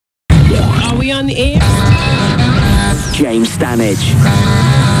Are we on the air? James Stannage.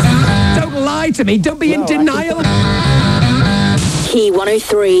 Don't lie to me. Don't be in denial. Key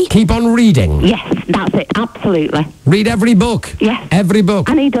 103. Keep on reading. Yes, that's it, absolutely. Read every book. Yes. Every book.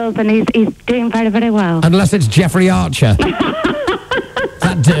 And he does, and he's doing very, very well. Unless it's Geoffrey Archer.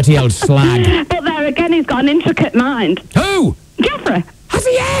 That dirty old slag. But there again, he's got an intricate mind. Who? Geoffrey. Has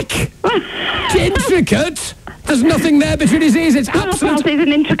he heck? Intricate? There's nothing there between his ears. It's absolute... He's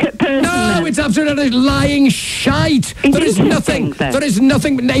an intricate person. No, it's absolutely lying shite. He's There is nothing. interesting, though. There is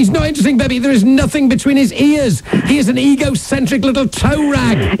nothing. No, he's not interesting, baby. There is nothing between his ears. He is an egocentric little toe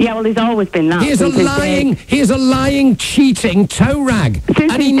rag. Yeah, well, he's always been that. He is a lying, cheating toe rag.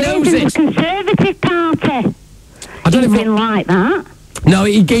 Since And he knows the it. Conservative Party. I don't He's even... been like that. No,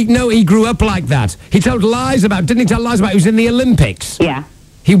 he grew up like that. He told lies about... Didn't he tell lies about he was in the Olympics? Yeah.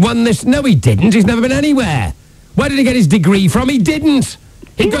 He won this... No, he didn't. He's never been anywhere. Where did he get his degree from? He didn't.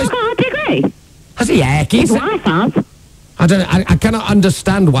 He's not got a degree. Has he heck? His wife has. I don't know. I cannot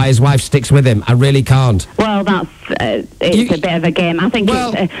understand why his wife sticks with him. I really can't. Well, that's it's a bit of a game. I think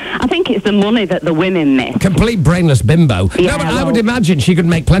it's the money that the women miss. Complete brainless bimbo. Yeah, no, but I would imagine she could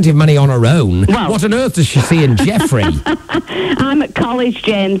make plenty of money on her own. Well, what on earth does she see in Geoffrey? I'm at college,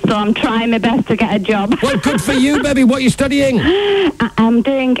 James, so I'm trying my best to get a job. Well, good for you, baby. What are you studying? I'm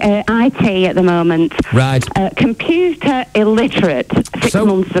doing IT at the moment. Right. Computer illiterate 6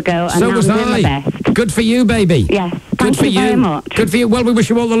 months ago, and so now was I'm doing my best. Good for you, baby. Yes. Good for you. Very much. Good for you. Well, we wish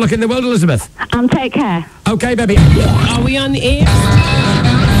you all the luck in the world, Elizabeth. And take care. Okay, baby. Are we on the air?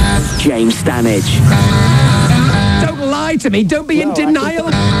 James Stannage. Don't lie to me. Don't be in denial.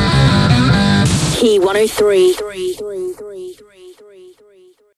 Key 103.